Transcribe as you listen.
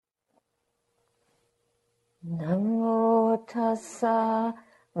Namo tassa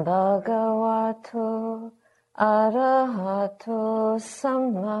bhagavato arahato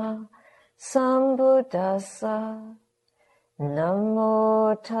samma sambuddhassa.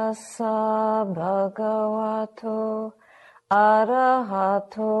 Namo tassa bhagavato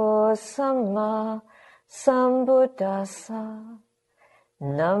arahato samma sambuddhassa.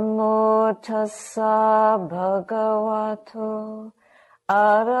 Namo tassa bhagavato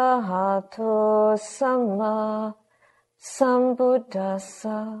arahato samma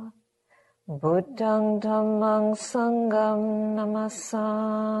sambuddhassa. Buddhang dhammang sangham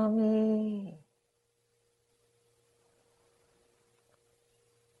namasami.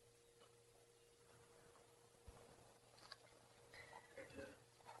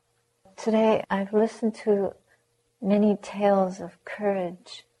 Today I've listened to many tales of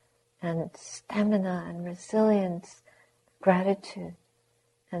courage and stamina and resilience, gratitude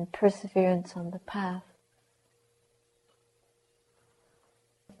and perseverance on the path.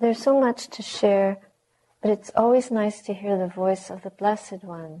 There's so much to share, but it's always nice to hear the voice of the Blessed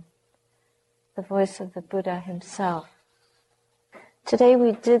One, the voice of the Buddha himself. Today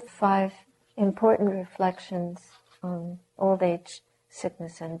we did 5 important reflections on old age,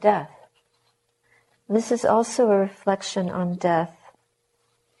 sickness, and death. This is also a reflection on death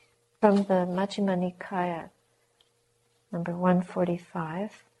from the Majjhima Nikaya, number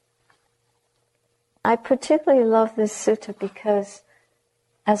 145. I particularly love this sutta because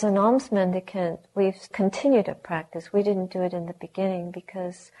as an alms mendicant, we've continued to practice. We didn't do it in the beginning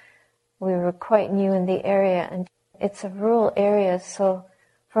because we were quite new in the area, and it's a rural area, so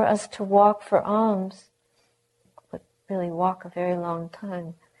for us to walk for alms would really walk a very long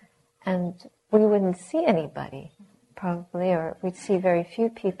time. And we wouldn't see anybody, probably, or we'd see very few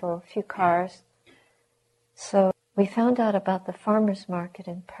people, few cars. So we found out about the farmers market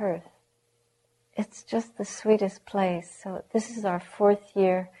in Perth. It's just the sweetest place. So this is our 4th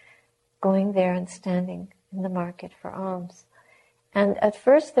year going there and standing in the market for alms. And at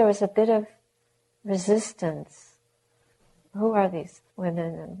first there was a bit of resistance. Who are these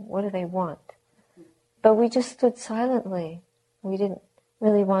women and what do they want? But we just stood silently. We didn't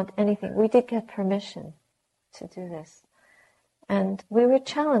really want anything. We did get permission to do this. And we were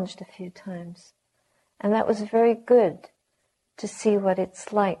challenged a few times. And that was very good to see what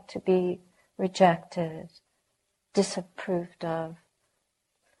it's like to be rejected, disapproved of.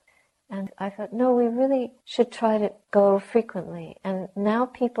 And I thought, no, we really should try to go frequently. And now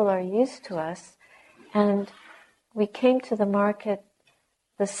people are used to us. And we came to the market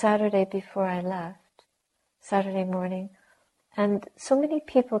the Saturday before I left, Saturday morning. And so many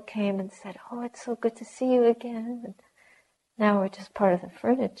people came and said, oh, it's so good to see you again. And now we're just part of the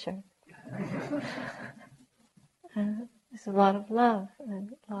furniture. There's a lot of love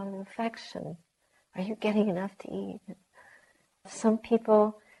and a lot of affection. Are you getting enough to eat? Some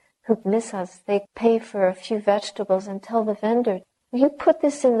people who miss us, they pay for a few vegetables and tell the vendor, will you put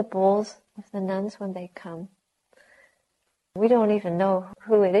this in the bowls of the nuns when they come? We don't even know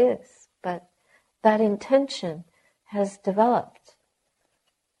who it is, but that intention has developed.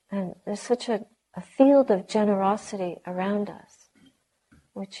 And there's such a field of generosity around us,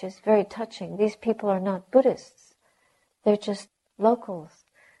 which is very touching. These people are not Buddhists. They're just locals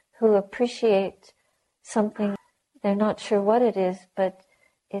who appreciate something. They're not sure what it is, but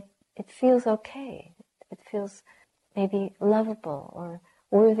it feels okay. It feels maybe lovable or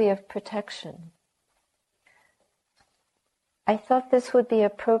worthy of protection. I thought this would be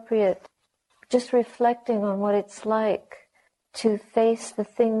appropriate, just reflecting on what it's like to face the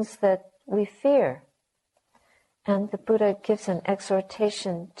things that we fear. And the Buddha gives an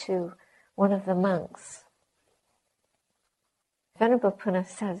exhortation to one of the monks. Venerable Punna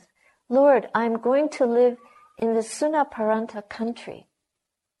says, Lord, I'm going to live in the Sunaparanta country.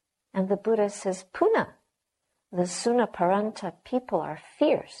 And the Buddha says, Punna, the Sunaparanta people are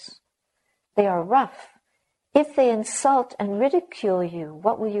fierce. They are rough. If they insult and ridicule you,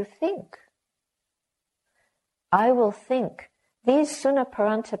 what will you think? I will think, these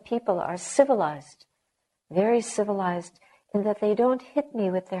Sunaparanta people are civilized, very civilized, in that they don't hit me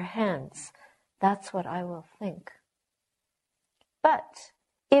with their hands. That's what I will think. But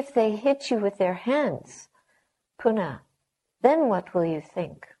if they hit you with their hands, Punna, then what will you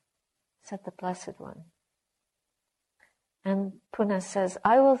think? Said the Blessed One. And Punna says,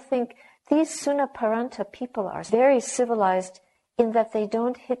 I will think, these Sunaparanta people are very civilized in that they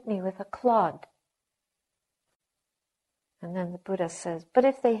don't hit me with a clod. And then the Buddha says, but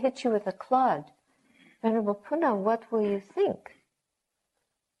if they hit you with a clod, Venerable Punna, what will you think?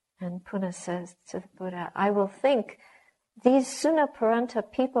 And Punna says to the Buddha, I will think, these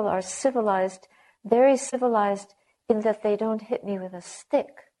Sunaparanta people are civilized very civilized in that they don't hit me with a stick.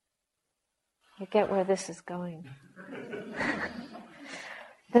 You get where this is going.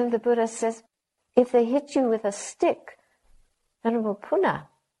 Then the Buddha says, if they hit you with a stick, Venerable Punna,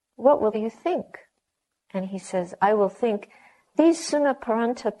 what will you think? And he says, I will think, these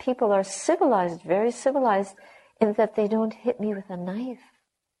Sunaparanta people are civilized, very civilized, in that they don't hit me with a knife.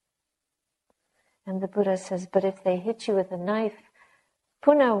 And the Buddha says, but if they hit you with a knife,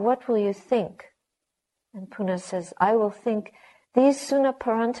 Punna, what will you think? And Punna says, I will think, these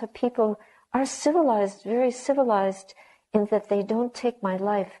Sunaparanta people are civilized, very civilized, in that they don't take my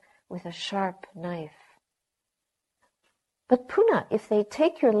life with a sharp knife. But Punna, if they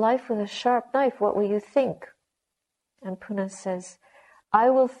take your life with a sharp knife, what will you think? And Punna says, I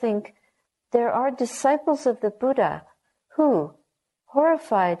will think, there are disciples of the Buddha who,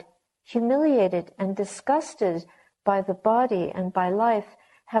 horrified, humiliated, and disgusted by the body and by life,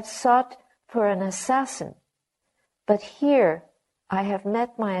 have sought for an assassin. But here I have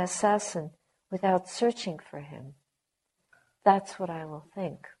met my assassin without searching for him. That's what I will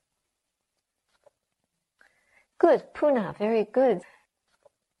think. Good, Punna, very good.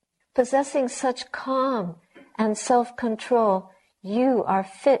 Possessing such calm and self-control, you are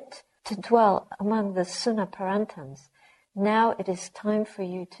fit to dwell among the Sunaparantans. Now it is time for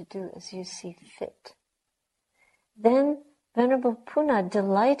you to do as you see fit. Then Venerable Punna,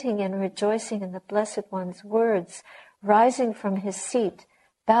 delighting and rejoicing in the Blessed One's words, rising from his seat,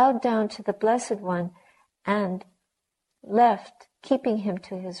 bowed down to the Blessed One and left, keeping him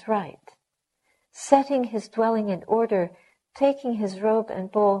to his right. Setting his dwelling in order, taking his robe and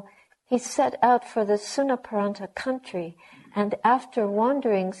bowl, he set out for the Sunaparanta country, and after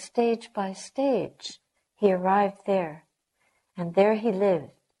wandering stage by stage, he arrived there. And there he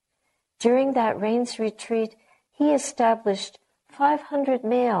lived. During that rains retreat, he established 500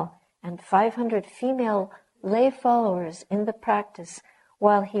 male and 500 female lay followers in the practice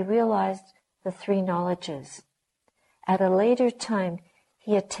while he realized the three knowledges. At a later time,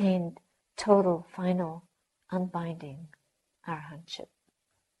 he attained total, final, unbinding arahantship.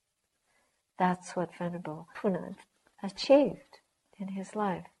 That's what Venerable Punna achieved in his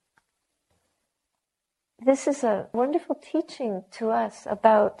life. This is a wonderful teaching to us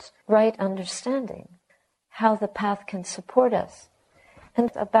about right understanding, how the path can support us, and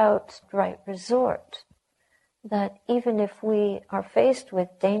about right resort, that even if we are faced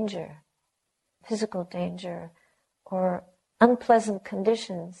with danger, physical danger, or unpleasant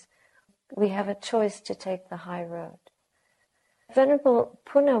conditions, we have a choice to take the high road. Venerable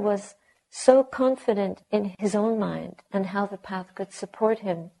Punna was so confident in his own mind and how the path could support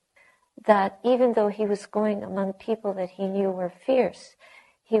him that even though he was going among people that he knew were fierce,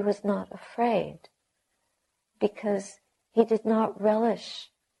 he was not afraid, because he did not relish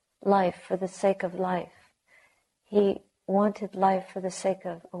life for the sake of life. He wanted life for the sake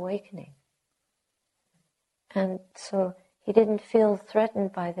of awakening. And so he didn't feel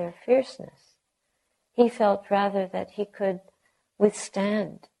threatened by their fierceness. He felt rather that he could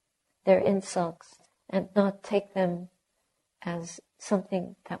withstand their insults and not take them as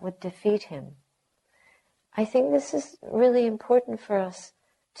something that would defeat him. I think this is really important for us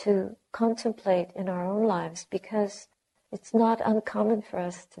to contemplate in our own lives, because it's not uncommon for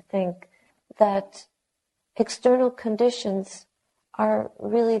us to think that external conditions are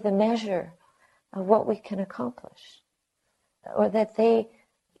really the measure of what we can accomplish, or that they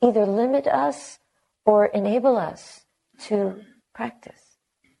either limit us or enable us to practice.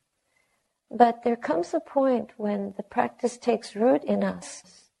 But there comes a point when the practice takes root in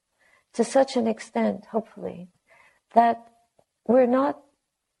us to such an extent, hopefully, that we're not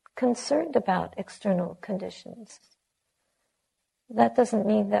concerned about external conditions. That doesn't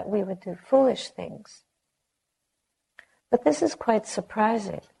mean that we would do foolish things. But this is quite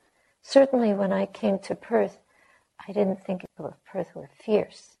surprising. Certainly when I came to Perth, I didn't think people of Perth were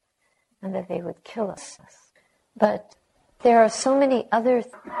fierce and that they would kill us. But there are so many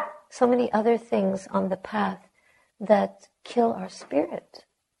other things on the path that kill our spirit,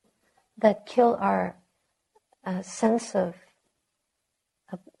 that kill our sense of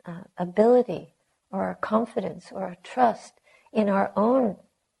ability, or our confidence, or our trust in our own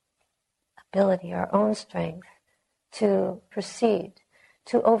ability, our own strength to proceed,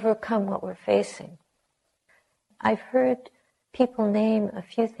 to overcome what we're facing. I've heard people name a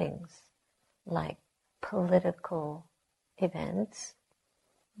few things, like political events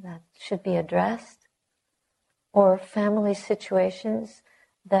that should be addressed, or family situations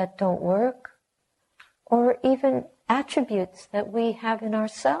that don't work, or even attributes that we have in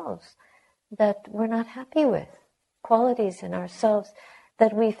ourselves that we're not happy with, qualities in ourselves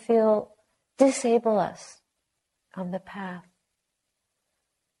that we feel disable us on the path.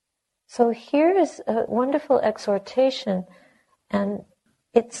 So here is a wonderful exhortation, and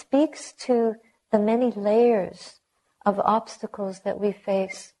it speaks to the many layers of obstacles that we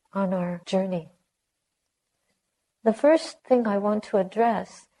face on our journey. The first thing I want to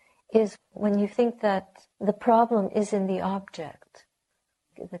address is when you think that the problem is in the object,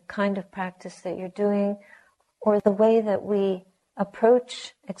 the kind of practice that you're doing, or the way that we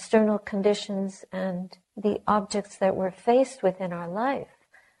approach external conditions and the objects that we're faced with in our life,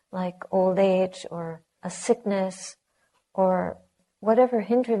 like old age or a sickness or whatever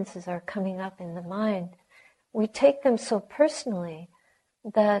hindrances are coming up in the mind. We take them so personally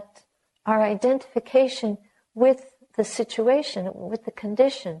that our identification with the situation, with the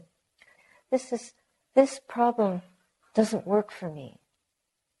condition, this problem doesn't work for me.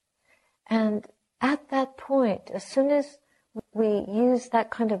 And at that point, as soon as we use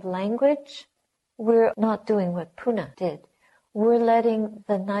that kind of language, we're not doing what Punna did. We're letting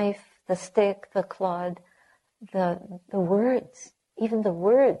the knife, the stick, the clod, the words, even the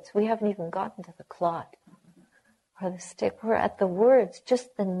words, we haven't even gotten to the clod or the stick. We're at the words,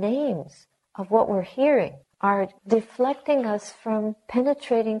 just the names of what we're hearing are deflecting us from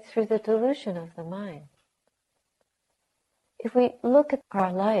penetrating through the delusion of the mind. If we look at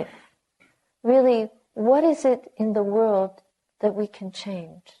our life, really, what is it in the world that we can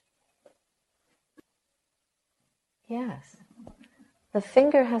change? Yes. The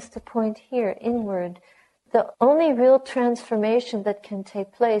finger has to point here, inward. The only real transformation that can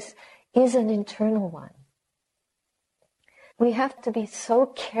take place is an internal one. We have to be so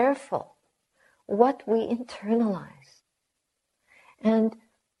careful what we internalize. And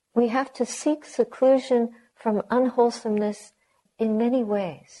we have to seek seclusion from unwholesomeness in many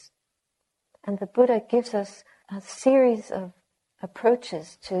ways. And the Buddha gives us a series of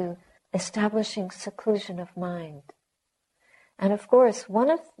approaches to establishing seclusion of mind. And of course, one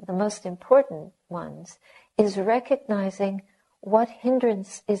of the most important ones is recognizing what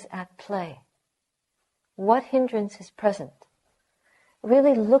hindrance is at play. What hindrance is present.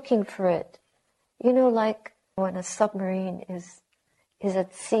 Really looking for it. You know, like when a submarine is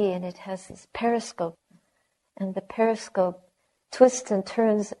at sea and it has this periscope, and the periscope twists and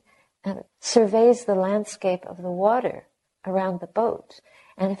turns and surveys the landscape of the water around the boat.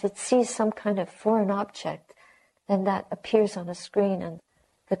 And if it sees some kind of foreign object, then that appears on a screen and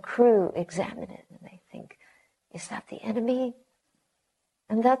the crew examine it and they think, is that the enemy?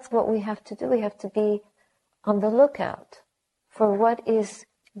 And that's what we have to do. We have to be on the lookout for what is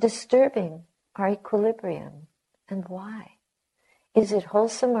disturbing our equilibrium and why. Is it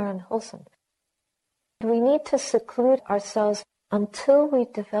wholesome or unwholesome? We need to seclude ourselves until we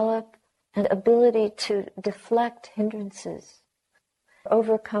develop an ability to deflect hindrances,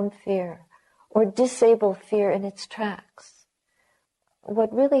 overcome fear, or disable fear in its tracks.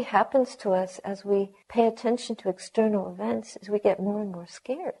 What really happens to us as we pay attention to external events is we get more and more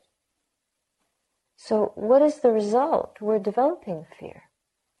scared. So what is the result? We're developing fear,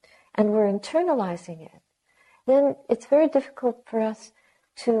 and we're internalizing it. Then it's very difficult for us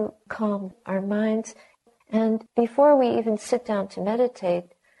to calm our minds. And before we even sit down to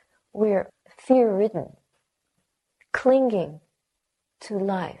meditate, we're fear-ridden, clinging to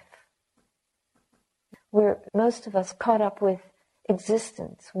life. We're, most of us, caught up with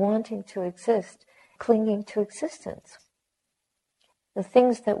existence, wanting to exist, clinging to existence. The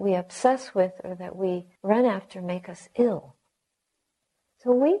things that we obsess with or that we run after make us ill.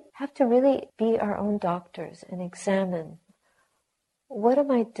 So we have to really be our own doctors and examine, what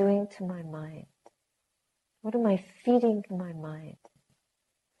am I doing to my mind? What am I feeding my mind?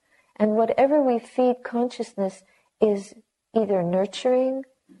 And whatever we feed consciousness is either nurturing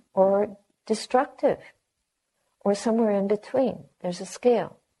or destructive, or somewhere in between. There's a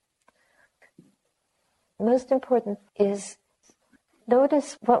scale. Most important is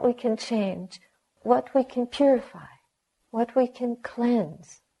notice what we can change, what we can purify, what we can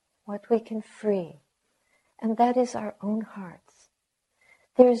cleanse, what we can free. And that is our own hearts.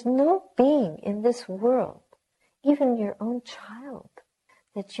 There is no being in this world, even your own child,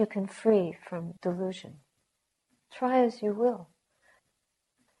 that you can free from delusion. Try as you will.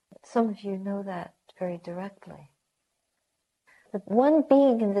 Some of you know that very directly. The one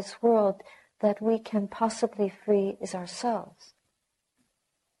being in this world that we can possibly free is ourselves.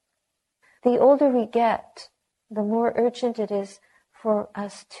 The older we get, the more urgent it is for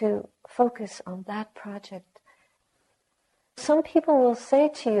us to focus on that project. Some people will say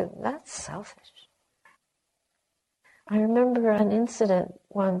to you, that's selfish. I remember an incident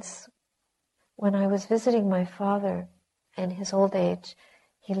once when I was visiting my father in his old age.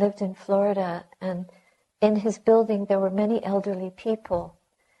 He lived in Florida, and in his building there were many elderly people.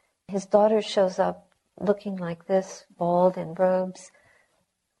 His daughter shows up looking like this, bald in robes.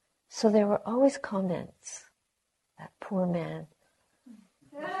 So there were always comments. That poor man.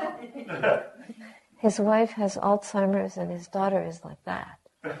 His wife has Alzheimer's and his daughter is like that.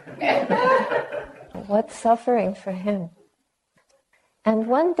 What suffering for him. And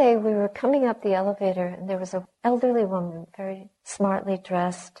one day we were coming up the elevator and there was an elderly woman, very smartly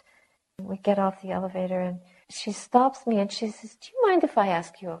dressed. We get off the elevator and she stops me and she says, "Do you mind if I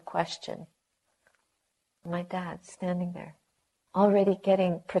ask you a question?" My dad's standing there, already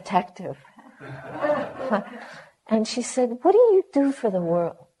getting protective. And she said, "What do you do for the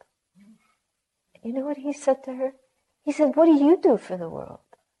world?" You know what he said to her? He said, "What do you do for the world?"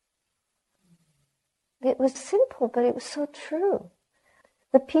 It was simple, but it was so true.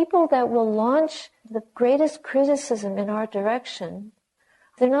 The people that will launch the greatest criticism in our direction,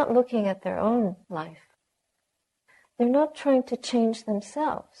 they're not looking at their own life. They're not trying to change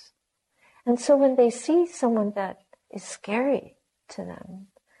themselves. And so when they see someone that is scary to them,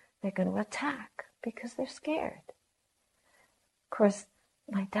 they're going to attack because they're scared. Of course,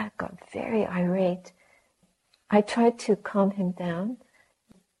 my dad got very irate. I tried to calm him down.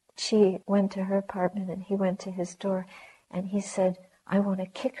 She went to her apartment and he went to his door and he said, "I want to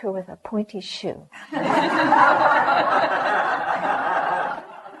kick her with a pointy shoe."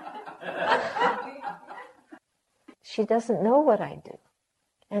 She doesn't know what I do.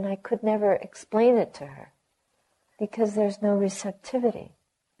 And I could never explain it to her because there's no receptivity.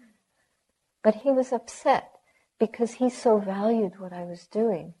 But he was upset because he so valued what I was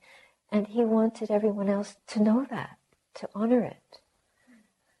doing and he wanted everyone else to know that, to honor it.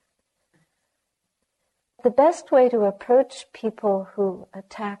 The best way to approach people who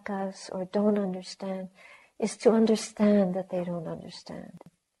attack us or don't understand is to understand that they don't understand.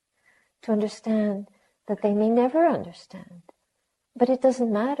 To understand that they may never understand. But it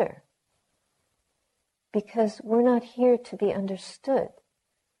doesn't matter. Because we're not here to be understood.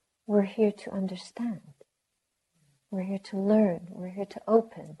 We're here to understand. We're here to learn. We're here to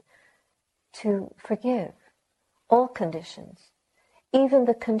open. To forgive all conditions. Even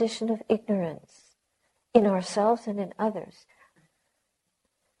the condition of ignorance. In ourselves and in others.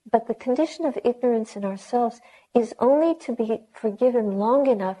 But the condition of ignorance in ourselves is only to be forgiven long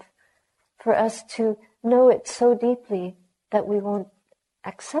enough for us to know it so deeply that we won't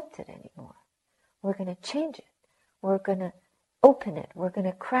accept it anymore. We're going to change it. We're going to open it. We're going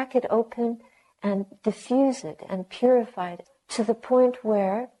to crack it open and diffuse it and purify it to the point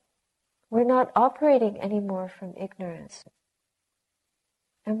where we're not operating anymore from ignorance.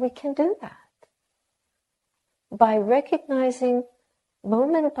 And we can do that by recognizing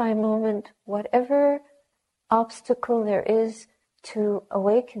moment by moment whatever obstacle there is to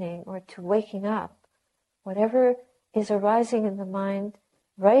awakening or to waking up, whatever is arising in the mind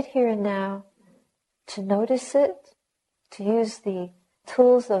right here and now, to notice it, to use the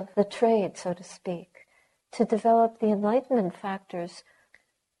tools of the trade, so to speak, to develop the enlightenment factors,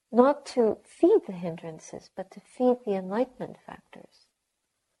 not to feed the hindrances, but to feed the enlightenment factors.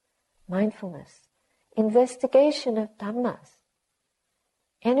 Mindfulness. Investigation of dhammas,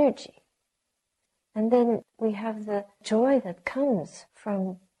 energy. And then we have the joy that comes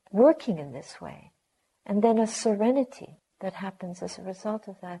from working in this way. And then a serenity that happens as a result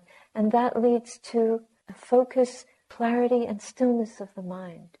of that. And that leads to a focus, clarity, and stillness of the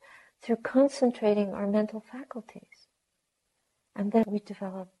mind through concentrating our mental faculties. And then we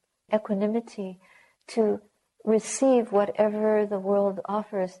develop equanimity to receive whatever the world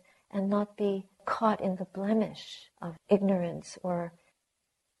offers and not be caught in the blemish of ignorance or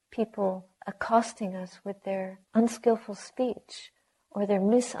people accosting us with their unskillful speech or their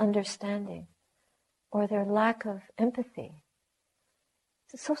misunderstanding or their lack of empathy.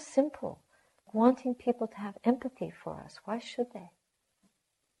 It's so simple. Wanting people to have empathy for us. Why should they?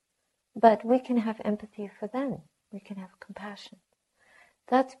 But we can have empathy for them. We can have compassion.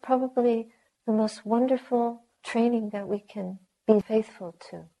 That's probably the most wonderful training that we can be faithful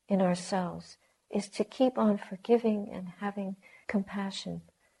to in ourselves, is to keep on forgiving and having compassion,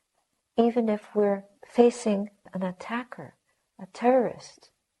 even if we're facing an attacker, a terrorist.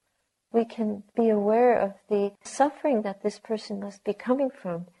 We can be aware of the suffering that this person must be coming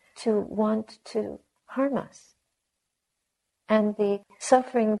from to want to harm us, and the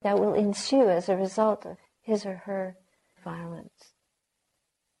suffering that will ensue as a result of his or her violence,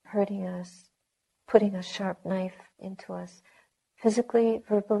 hurting us, putting a sharp knife into us, physically,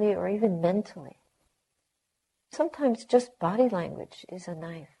 verbally, or even mentally. Sometimes just body language is a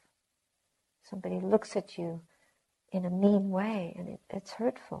knife. Somebody looks at you in a mean way, and it's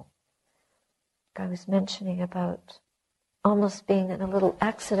hurtful. I was mentioning about almost being in a little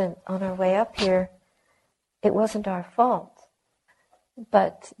accident on our way up here. It wasn't our fault,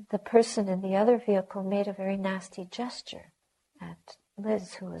 but the person in the other vehicle made a very nasty gesture at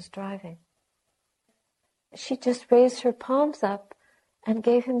Liz, who was driving. She just raised her palms up and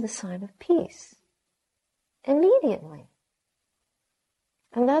gave him the sign of peace immediately.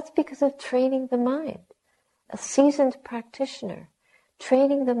 And that's because of training the mind. A seasoned practitioner,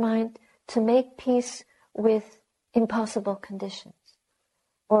 training the mind to make peace with impossible conditions,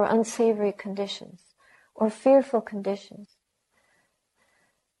 or unsavory conditions, or fearful conditions.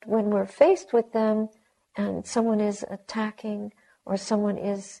 When we're faced with them and someone is attacking, or someone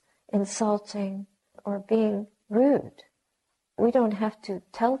is insulting, or being rude, we don't have to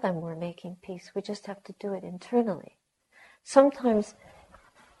tell them we're making peace. We just have to do it internally. Sometimes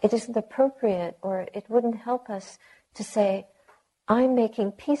it isn't appropriate, or it wouldn't help us to say, I'm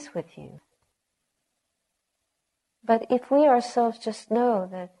making peace with you. But if we ourselves just know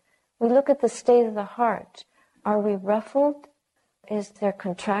that we look at the state of the heart, are we ruffled? Is there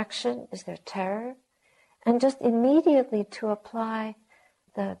contraction? Is there terror? And just immediately to apply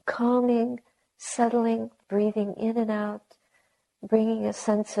the calming, settling, breathing in and out, bringing a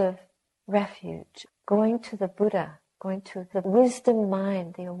sense of refuge, going to the Buddha, going to the wisdom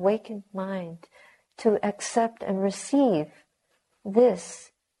mind, the awakened mind, to accept and receive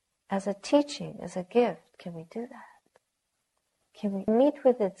this as a teaching, as a gift. Can we do that? Can we meet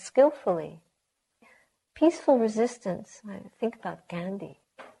with it skillfully? Peaceful resistance, I think about Gandhi.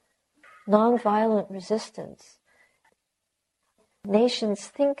 Nonviolent resistance. Nations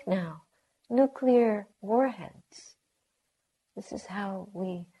think now, nuclear warheads. This is how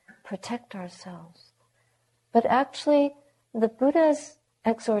we protect ourselves. But actually, the Buddha's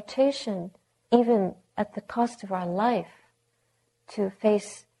exhortation, even at the cost of our life, to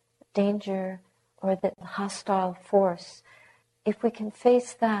face danger or the hostile force, if we can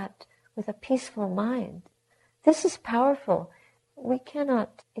face that with a peaceful mind, this is powerful. We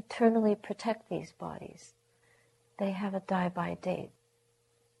cannot eternally protect these bodies. They have a die-by date.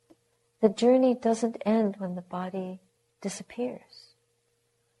 The journey doesn't end when the body disappears.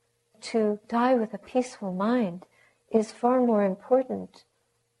 To die with a peaceful mind is far more important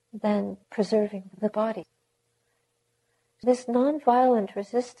than preserving the body. This non-violent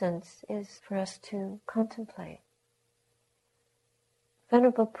resistance is for us to contemplate.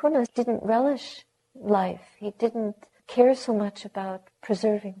 Venerable Punna didn't relish life. He didn't care so much about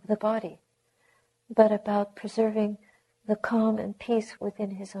preserving the body, but about preserving the calm and peace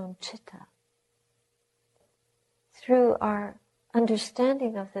within his own citta. Through our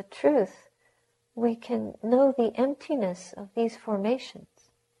understanding of the truth, we can know the emptiness of these formations.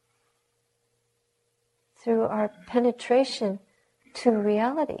 Through our penetration to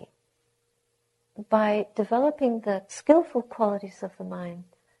reality, by developing the skillful qualities of the mind,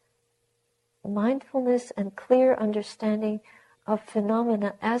 mindfulness and clear understanding of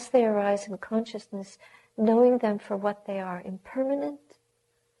phenomena as they arise in consciousness, knowing them for what they are, impermanent,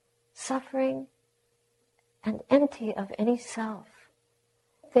 suffering, and empty of any self.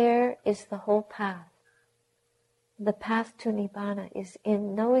 There is the whole path. The path to Nibbana is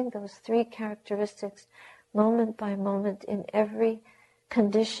in knowing those three characteristics moment by moment in every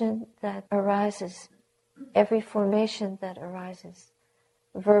condition that arises, every formation that arises,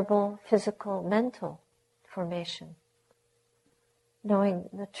 verbal, physical, mental formation, knowing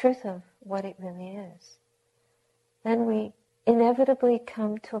the truth of what it really is. Then we inevitably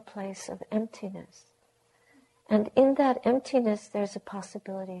come to a place of emptiness. And in that emptiness, there's a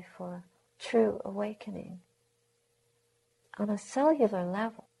possibility for true awakening. On a cellular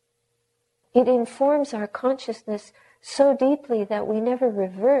level, it informs our consciousness so deeply that we never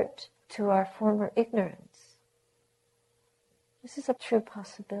revert to our former ignorance. This is a true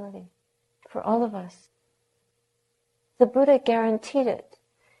possibility for all of us. The Buddha guaranteed it.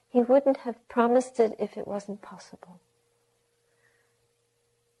 He wouldn't have promised it if it wasn't possible.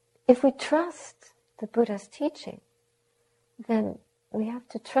 If we trust the Buddha's teaching, then we have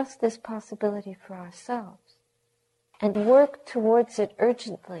to trust this possibility for ourselves and work towards it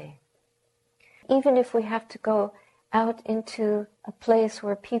urgently. Even if we have to go out into a place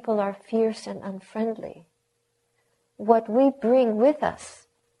where people are fierce and unfriendly, what we bring with us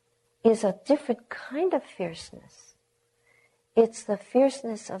is a different kind of fierceness. It's the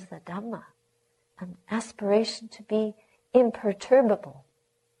fierceness of the Dhamma, an aspiration to be imperturbable.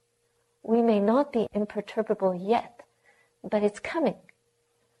 We may not be imperturbable yet, but it's coming.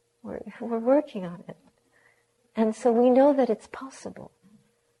 We're working on it. And so we know that it's possible.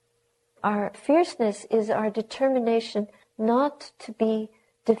 Our fierceness is our determination not to be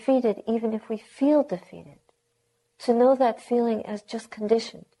defeated even if we feel defeated. To know that feeling as just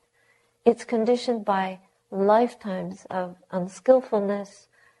conditioned. It's conditioned by lifetimes of unskillfulness,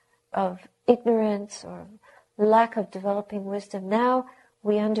 of ignorance, or lack of developing wisdom. Now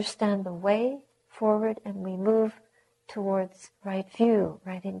we understand the way forward and we move towards right view,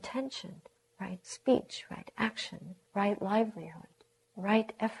 right intention, right speech, right action, right livelihood,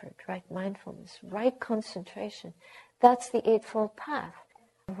 right effort, right mindfulness, right concentration. That's the Eightfold Path.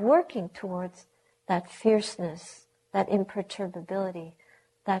 Working towards that fierceness, that imperturbability,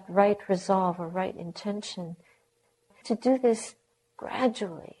 that right resolve or right intention. To do this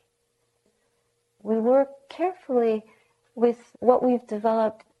gradually. We work carefully with what we've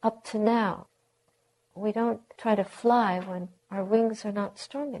developed up to now. We don't try to fly when our wings are not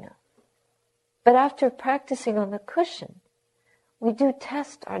strong enough. But after practicing on the cushion, we do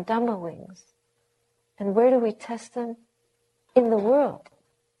test our Dhamma wings. And where do we test them? In the world.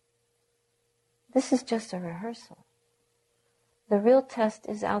 This is just a rehearsal. The real test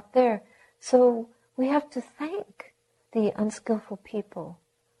is out there. So we have to thank the unskillful people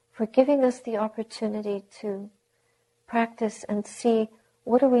for giving us the opportunity to practice and see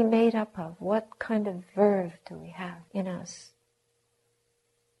what are we made up of? What kind of verve do we have in us?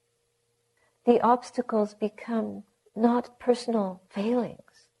 The obstacles become not personal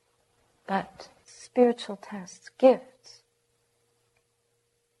failings, but spiritual tests, gifts.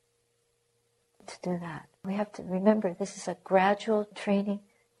 To do that, we have to remember this is a gradual training.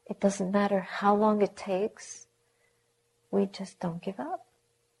 It doesn't matter how long it takes. We just don't give up.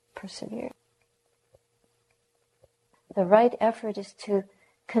 Persevere. The right effort is to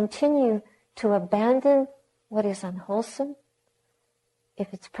continue to abandon what is unwholesome.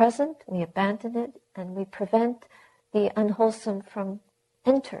 If it's present, we abandon it and we prevent the unwholesome from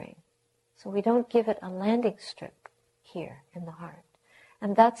entering. So we don't give it a landing strip here in the heart.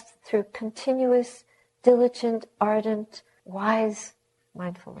 And that's through continuous, diligent, ardent, wise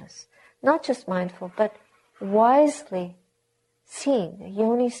mindfulness. Not just mindful, but wisely seeing, the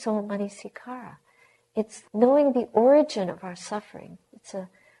yoniso manasikara. It's knowing the origin of our suffering. It's a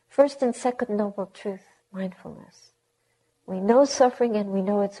first and second noble truth, mindfulness. We know suffering and we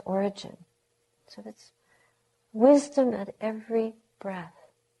know its origin. So it's wisdom at every breath.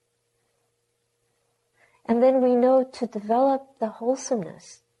 And then we know to develop the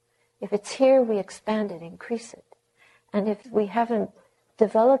wholesomeness. If it's here, we expand it, increase it. And if we haven't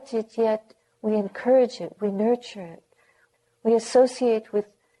developed it yet, we encourage it, we nurture it. We associate with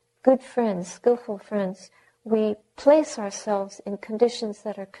good friends, skillful friends. We place ourselves in conditions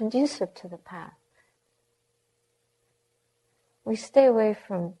that are conducive to the path. We stay away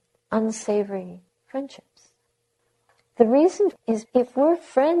from unsavory friendships. The reason is if we're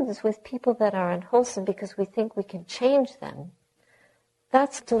friends with people that are unwholesome because we think we can change them,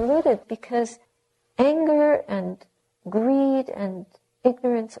 that's deluded because anger and greed and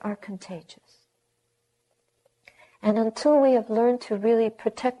ignorance are contagious. And until we have learned to really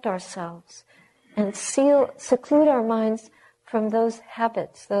protect ourselves and seclude our minds from those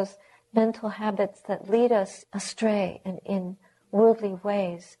habits, those mental habits that lead us astray and in worldly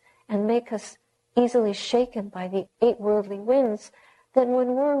ways and make us easily shaken by the 8 worldly winds, then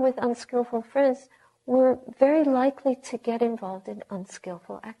when we're with unskillful friends, we're very likely to get involved in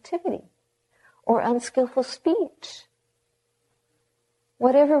unskillful activity or unskillful speech.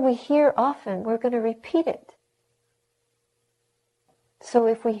 Whatever we hear often, we're going to repeat it. So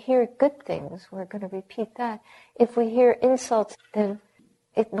if we hear good things, we're going to repeat that. If we hear insults, then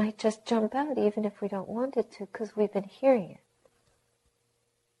it might just jump out even if we don't want it to because we've been hearing it.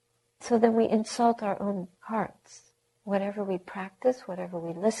 So then we insult our own hearts. Whatever we practice, whatever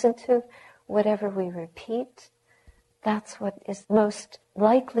we listen to, whatever we repeat, that's what is most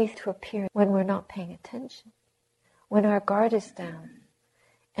likely to appear when we're not paying attention, when our guard is down,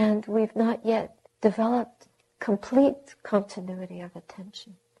 and we've not yet developed complete continuity of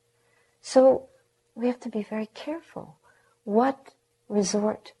attention. So we have to be very careful what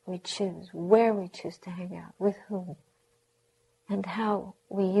resort we choose, where we choose to hang out, with whom, and how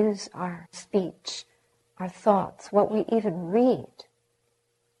we use our speech, our thoughts, what we even read.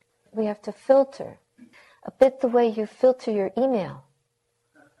 We have to filter, a bit the way you filter your email.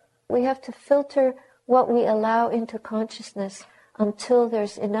 We have to filter what we allow into consciousness until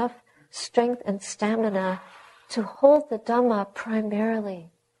there's enough strength and stamina to hold the Dhamma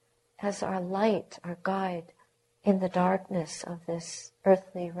primarily as our light, our guide in the darkness of this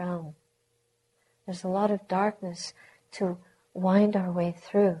earthly realm. There's a lot of darkness to wind our way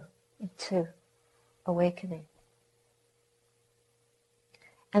through into awakening.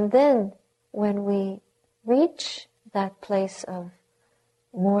 And then when we reach that place of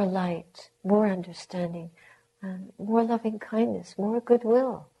more light, more understanding, more loving kindness, more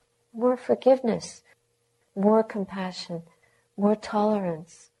goodwill, more forgiveness, more compassion, more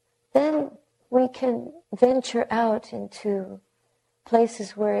tolerance, then we can venture out into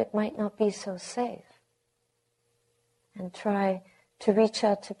places where it might not be so safe and try to reach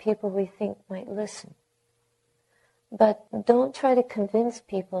out to people we think might listen. But don't try to convince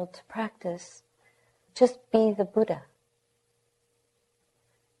people to practice. Just be the Buddha.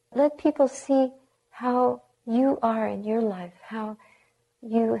 Let people see how you are in your life, how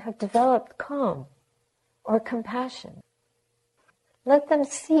you have developed calm or compassion. Let them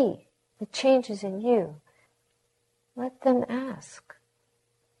see the changes in you. Let them ask.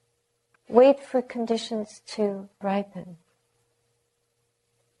 Wait for conditions to ripen.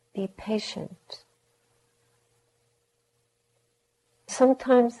 Be patient.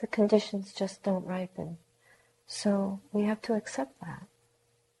 Sometimes the conditions just don't ripen, so we have to accept that.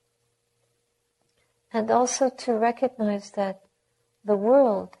 And also to recognize that the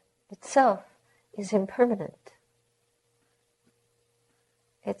world itself is impermanent.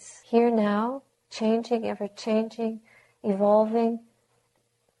 It's here now, changing, ever-changing, evolving.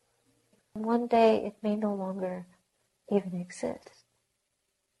 One day it may no longer even exist.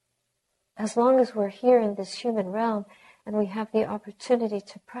 As long as we're here in this human realm and we have the opportunity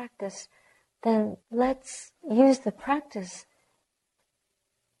to practice, then let's use the practice.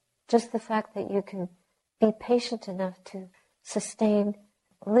 Just the fact that you can be patient enough to sustain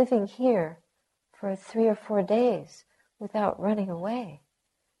living here for 3 or 4 days without running away,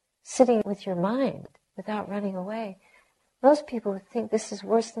 sitting with your mind without running away. Most people would think this is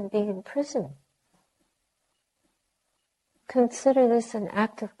worse than being in prison. Consider this an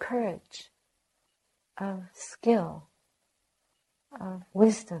act of courage, of skill, of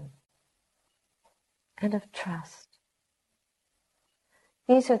wisdom, and of trust.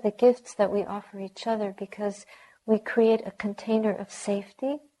 These are the gifts that we offer each other because we create a container of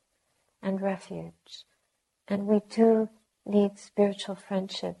safety and refuge. And we do need spiritual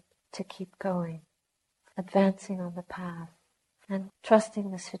friendship to keep going, advancing on the path, and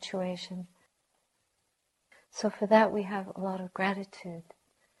trusting the situation. So for that we have a lot of gratitude.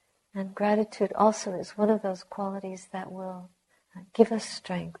 And gratitude also is one of those qualities that will give us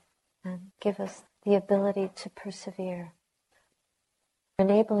strength and give us the ability to persevere,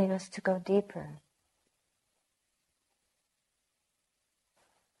 enabling us to go deeper.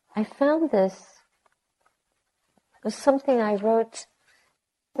 I found this was something I wrote.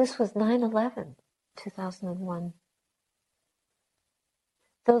 This was 9/11, 2001.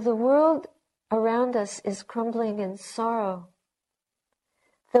 Though the world around us is crumbling in sorrow,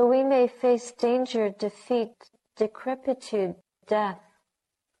 though we may face danger, defeat, decrepitude, death,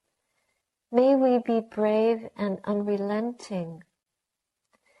 may we be brave and unrelenting.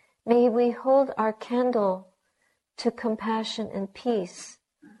 May we hold our candle to compassion and peace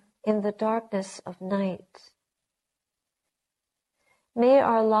in the darkness of night. May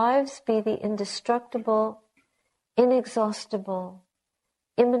our lives be the indestructible, inexhaustible,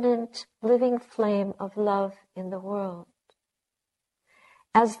 immanent, living flame of love in the world.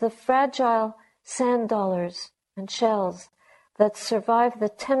 As the fragile sand dollars and shells that survive the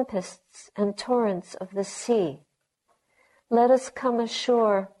tempests and torrents of the sea, let us come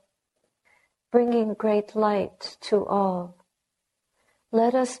ashore, bringing great light to all.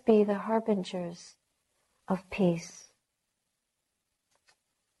 Let us be the harbingers of peace.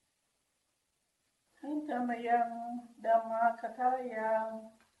 Tamayang Dhamma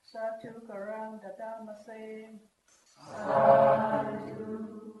Katayang Satu Karang Dadamase Sadhu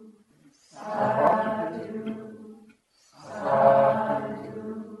Sadhu Sadhu